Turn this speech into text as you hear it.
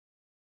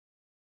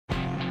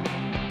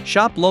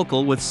Shop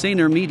local with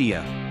Saner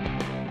Media.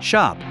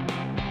 Shop,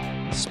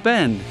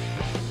 spend,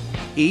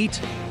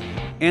 eat,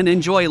 and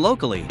enjoy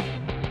locally.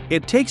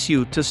 It takes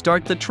you to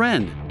start the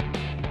trend.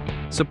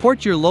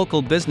 Support your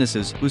local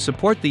businesses who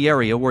support the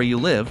area where you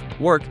live,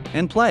 work,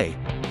 and play.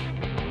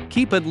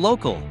 Keep it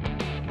local.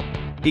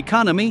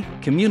 Economy,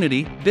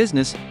 community,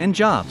 business, and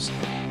jobs.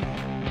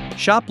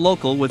 Shop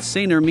local with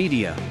Saner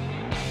Media.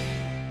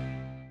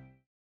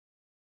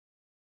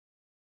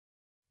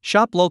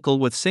 Shop local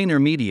with Saner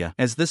Media,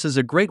 as this is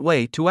a great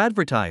way to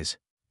advertise.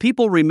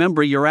 People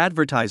remember your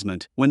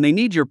advertisement when they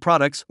need your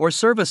products or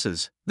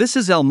services. This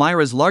is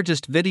Elmira's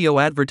largest video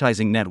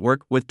advertising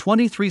network with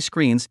 23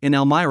 screens in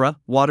Elmira,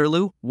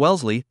 Waterloo,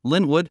 Wellesley,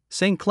 Linwood,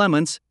 St.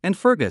 Clements, and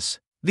Fergus.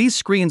 These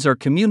screens are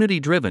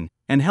community-driven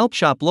and help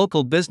shop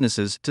local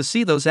businesses to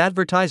see those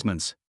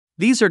advertisements.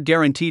 These are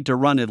guaranteed to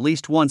run at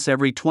least once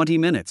every 20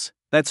 minutes.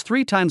 That's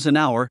 3 times an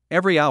hour,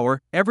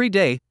 every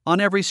day, on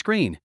every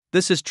screen.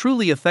 This is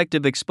truly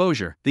effective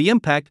exposure, the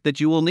impact that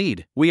you will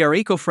need. We are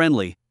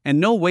eco-friendly, and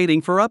no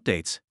waiting for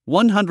updates.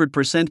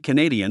 100%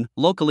 Canadian,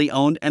 locally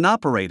owned and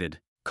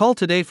operated. Call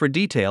today for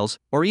details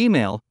or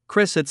email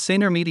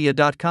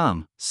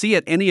chris@sanermedia.com. See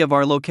at any of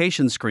our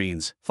location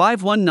screens.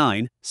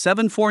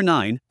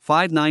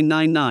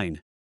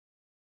 519-749-5999.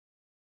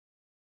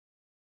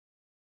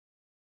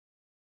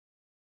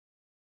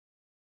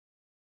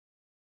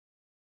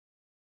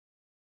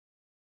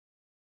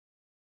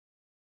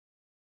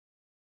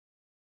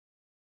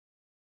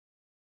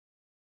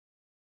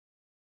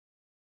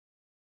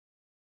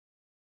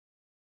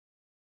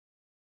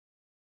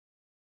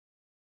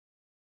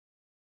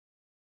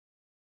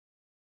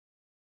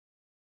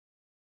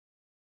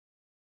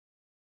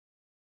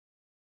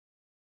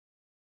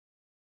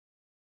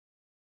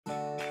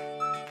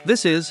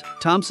 This is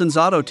Thompson's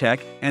Auto Tech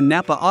and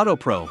Napa Auto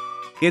Pro.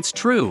 It's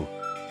true.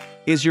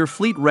 Is your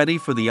fleet ready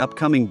for the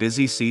upcoming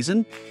busy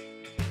season?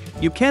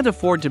 You can't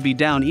afford to be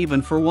down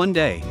even for one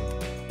day.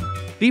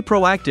 Be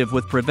proactive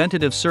with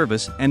preventative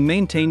service and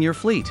maintain your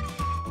fleet.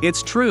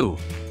 It's true.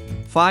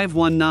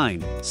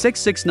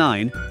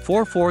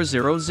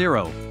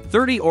 519-669-4400,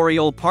 30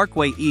 Oriole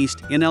Parkway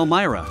East in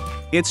Elmira.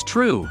 It's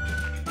true.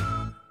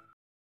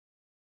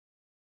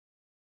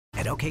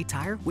 At OK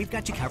Tire, we've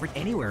got you covered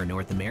anywhere in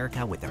North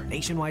America with our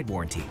nationwide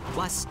warranty.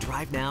 Plus,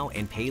 drive now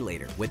and pay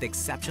later with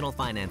exceptional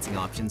financing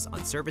options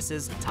on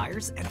services,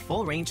 tires, and a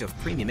full range of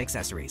premium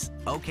accessories.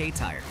 OK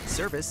Tire.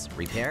 Service,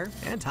 repair,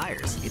 and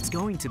tires. It's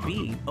going to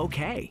be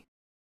okay.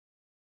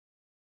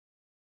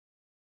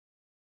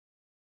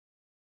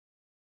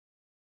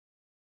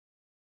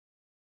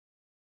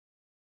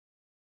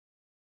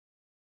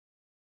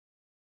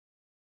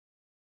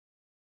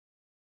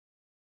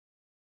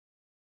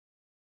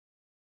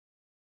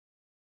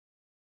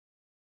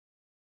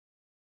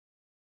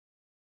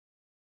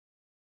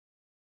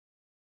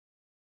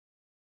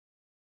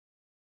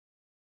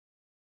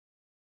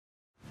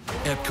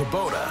 At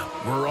Kubota,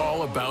 we're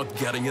all about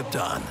getting it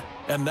done.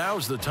 And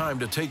now's the time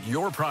to take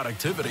your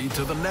productivity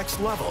to the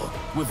next level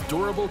with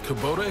durable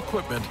Kubota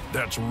equipment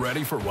that's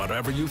ready for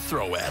whatever you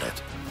throw at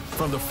it.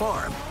 From the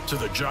farm to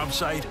the job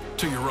site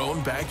to your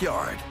own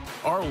backyard,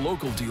 our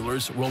local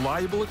dealers'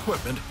 reliable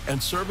equipment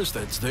and service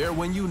that's there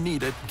when you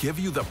need it give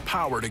you the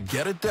power to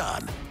get it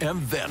done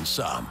and then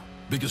some.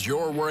 Because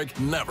your work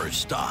never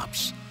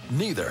stops.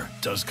 Neither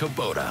does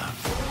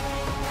Kubota.